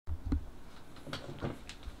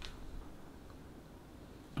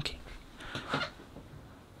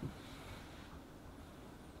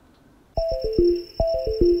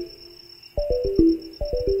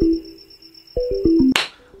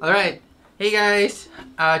Alright, hey guys,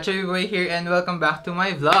 Chubibui here and welcome back to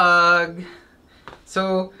my vlog.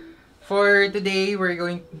 So, for today, we're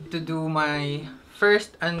going to do my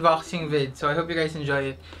first unboxing vid. So, I hope you guys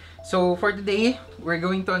enjoy it. So, for today, we're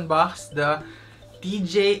going to unbox the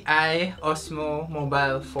DJI Osmo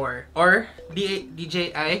Mobile 4 or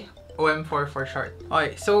DJI OM4 for short.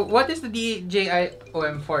 Okay, so what is the DJI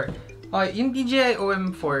OM4? Okay, yung DJI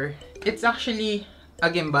OM4, it's actually a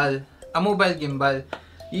gimbal, a mobile gimbal.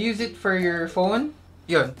 You use it for your phone.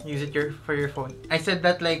 Yun, use it for your phone. I said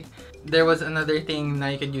that like there was another thing na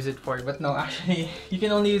you could use it for, but no, actually, you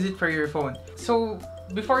can only use it for your phone. So,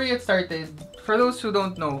 before you get started, for those who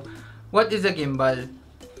don't know, what is a gimbal?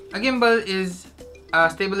 A gimbal is a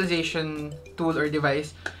stabilization tool or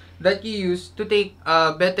device that you use to take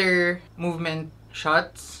better movement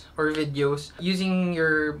shots or videos using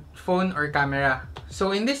your phone or camera.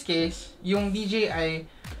 So, in this case, yung DJI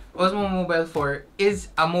Osmo Mobile 4 is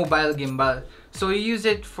a mobile gimbal. So you use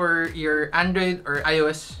it for your Android or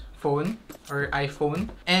iOS phone or iPhone.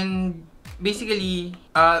 And basically,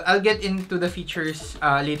 I'll get into the features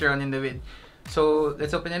later on in the vid. So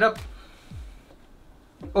let's open it up.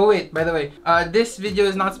 Oh wait, by the way, this video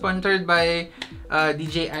is not sponsored by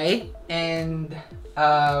DJI, and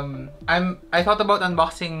I thought about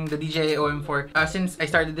unboxing the DJI OM4 since I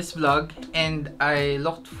started this vlog, and I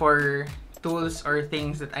looked for tools or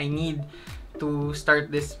things that I need to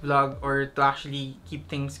start this vlog or to actually keep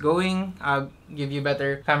things going, give you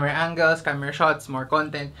better camera angles, camera shots, more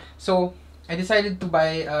content. So I decided to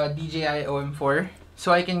buy a DJI OM4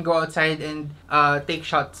 so I can go outside and take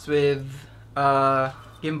shots with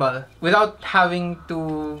gimbal without having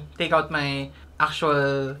to take out my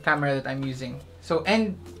actual camera that I'm using. So,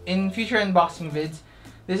 and in future unboxing vids,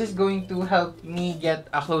 this is going to help me get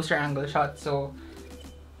a closer angle shot. So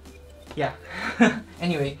yeah.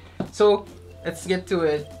 Anyway, so let's get to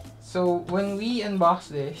it. So when we unbox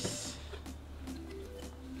this,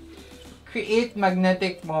 create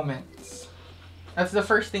magnetic moments. That's the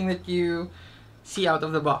first thing that you see out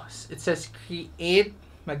of the box. It says create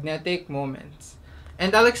magnetic moments,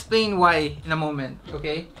 and I'll explain why in a moment.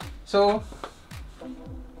 Okay, so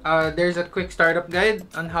there's a quick startup guide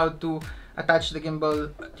on how to attach the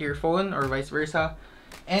gimbal to your phone or vice versa,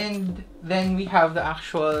 and then we have the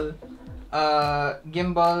actual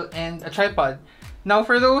gimbal and a tripod. Now,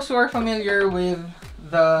 for those who are familiar with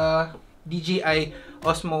the DJI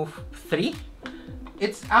Osmo 3,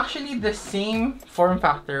 it's actually the same form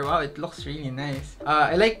factor. Wow, it looks really nice.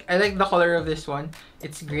 I like the color of this one.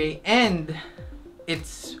 It's gray and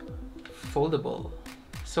it's foldable.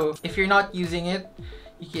 So if you're not using it,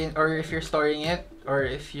 you can, or if you're storing it, or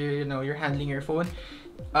if you're handling your phone,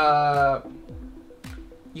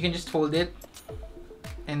 you can just fold it,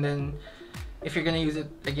 and then if you're gonna use it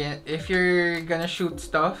again, if you're gonna shoot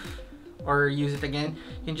stuff or use it again,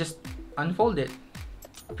 you can just unfold it.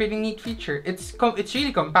 Pretty neat feature. It's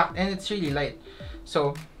really compact and it's really light.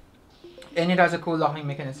 So, and it has a cool locking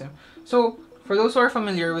mechanism. So for those who are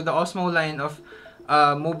familiar with the Osmo line of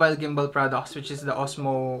mobile gimbal products, which is the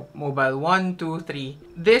Osmo Mobile 1, 2, 3,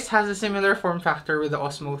 this has a similar form factor with the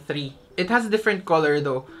Osmo 3. It has a different color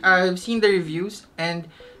though. I've seen the reviews, and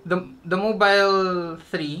the Mobile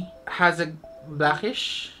 3 has a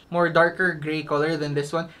blackish, more darker gray color than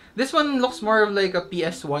this one. This one looks more of like a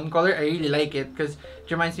PS1 color. I really like it because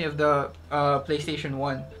it reminds me of the PlayStation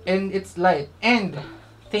 1. And it's light. And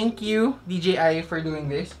thank you, DJI, for doing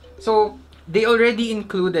this. So they already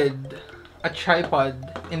included a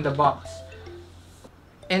tripod in the box.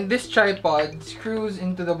 And this tripod screws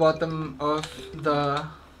into the bottom of the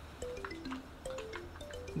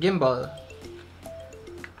gimbal.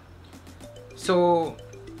 So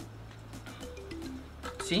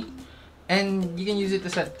see, and you can use it to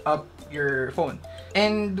set up your phone.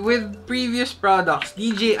 And with previous products,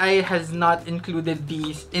 DJI has not included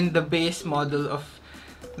these in the base model of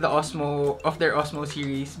the Osmo, of their Osmo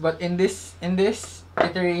series, but in this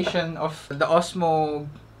iteration of the Osmo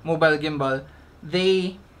mobile gimbal,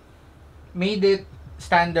 they made it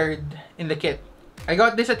standard in the kit. I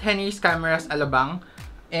got this at Henry's Cameras Alabang,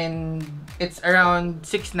 and it's around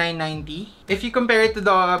 $6,990. If you compare it to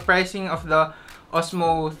the pricing of the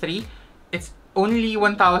Osmo 3, it's only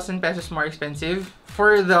 1,000 pesos more expensive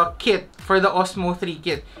for the kit, for the Osmo 3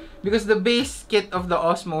 kit. Because the base kit of the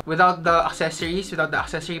Osmo, without the accessories, without the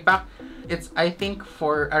accessory pack, it's I think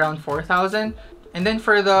for around 4,000. And then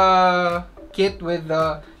for the kit with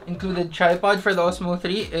the included tripod for the Osmo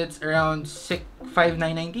 3, it's around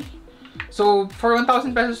 5,990. So for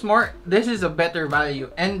 1,000 pesos more, this is a better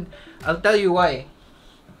value, and I'll tell you why.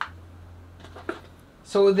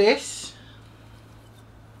 So this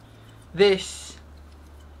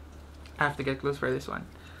I have to get close for this one.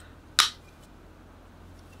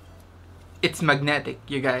 It's magnetic,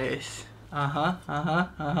 you guys.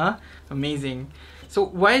 Amazing. So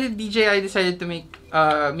why did DJI decided to make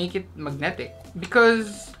it magnetic?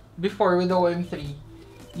 Because before with the OM3,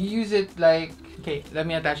 you use it like, okay, let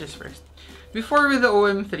me attach this first. Before with the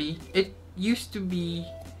OM3, it used to be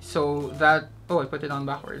so that, oh, I put it on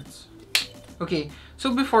backwards. Okay,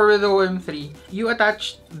 so before with the OM3, you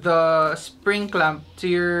attached the spring clamp to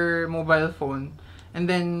your mobile phone, and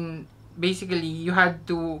then basically you had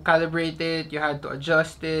to calibrate it, you had to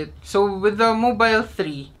adjust it. So with the Mobile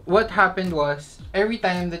 3, what happened was every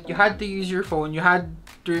time that you had to use your phone, you had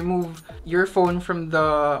to remove your phone from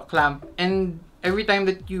the clamp, and every time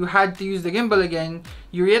that you had to use the gimbal again,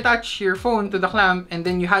 you reattach your phone to the clamp and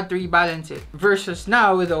then you had to rebalance it. Versus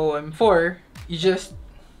now with the OM4, you just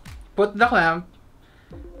put the clamp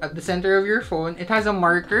at the center of your phone. It has a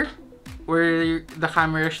marker where the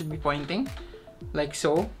camera should be pointing, like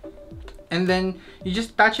so. And then you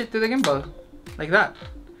just attach it to the gimbal, like that.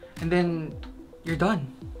 And then you're done.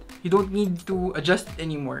 You don't need to adjust it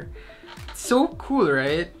anymore. It's so cool,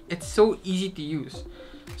 right? It's so easy to use.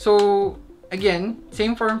 So again,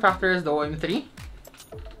 same form factor as the OM3.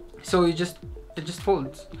 So it just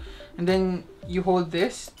folds. And then you hold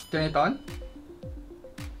this, turn it on.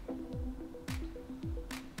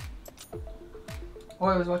 Oh,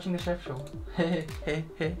 I was watching the chef show.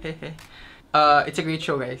 It's a great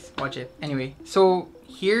show, guys. Watch it. Anyway, so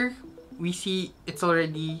here we see it's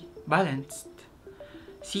already balanced.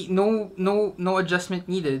 See, no adjustment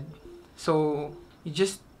needed. So you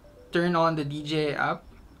just turn on the DJI app.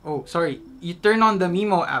 Oh, sorry. You turn on the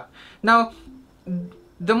Mimo app. Now,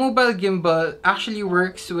 the mobile gimbal actually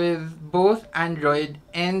works with both Android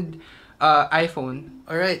and iPhone.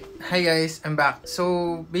 Alright, hi guys, I'm back.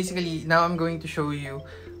 So basically, now I'm going to show you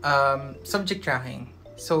subject tracking.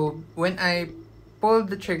 So when I pull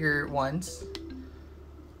the trigger once,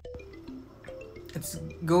 it's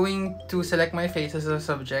going to select my face as a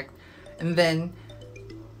subject, and then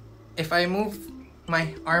if I move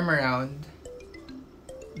my arm around,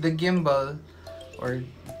 the gimbal or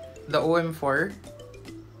the OM4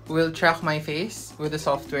 will track my face with the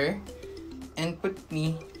software and put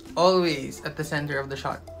me always at the center of the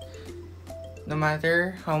shot, no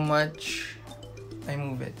matter how much I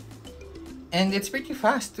move it. And it's pretty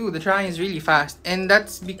fast too. The tracking is really fast, and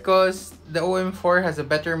that's because the OM4 has a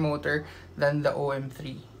better motor than the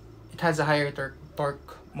OM3. It has a higher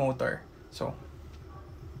torque motor. So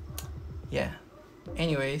yeah.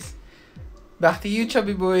 Anyways, back to you,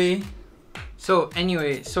 Chubibui. So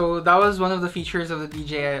anyway, so that was one of the features of the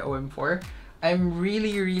DJI OM4. I'm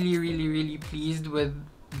really pleased with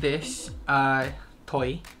this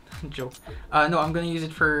toy. Joke. No, I'm gonna use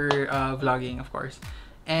it for vlogging, of course,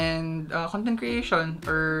 and content creation,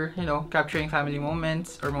 or you know, capturing family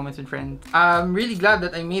moments or moments with friends. I'm really glad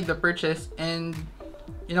that I made the purchase, and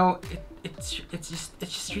you know, it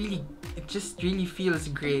just really feels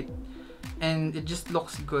great, and it just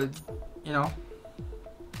looks good. You know,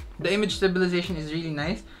 the image stabilization is really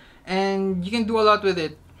nice, and you can do a lot with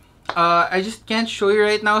it. I just can't show you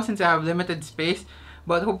right now since I have limited space,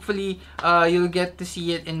 but hopefully you'll get to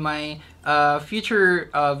see it in my future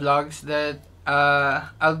vlogs that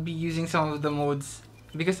I'll be using some of the modes,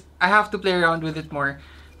 because I have to play around with it more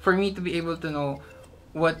for me to be able to know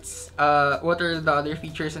what are the other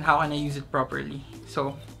features and how can I use it properly.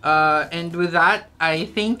 So and with that, I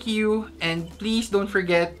thank you, and please don't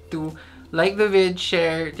forget to like the vid,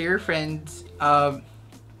 share to your friends,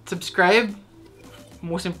 subscribe.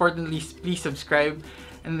 Most importantly, please subscribe,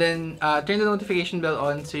 and then turn the notification bell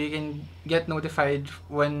on so you can get notified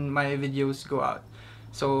when my videos go out.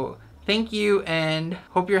 So thank you, and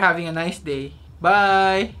hope you're having a nice day.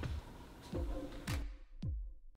 Bye!